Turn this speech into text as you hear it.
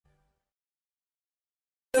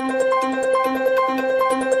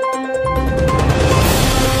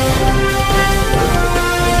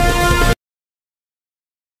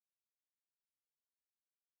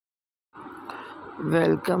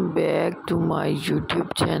Welcome back to my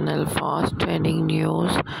YouTube channel Fast Trending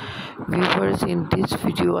News. Viewers, in this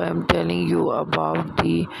video I am telling you about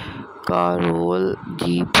the Karol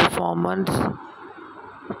G Performance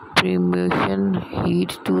Premios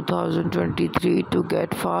Heat 2023. To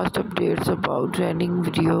get fast updates about trending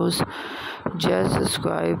videos, just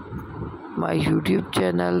subscribe my YouTube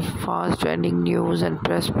channel Fast Trending News and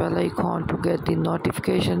press bell icon to get the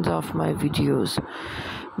notifications of my videos.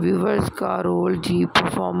 Viewers, Karol G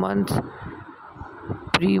Performance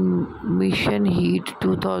Premios Heat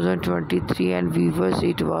 2023, and viewers,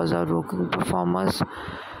 it was a rocking performance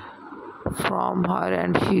from her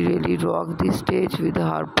and she really rocked the stage with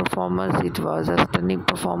her performance. It was a stunning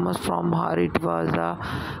performance from her. It was a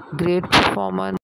great performance.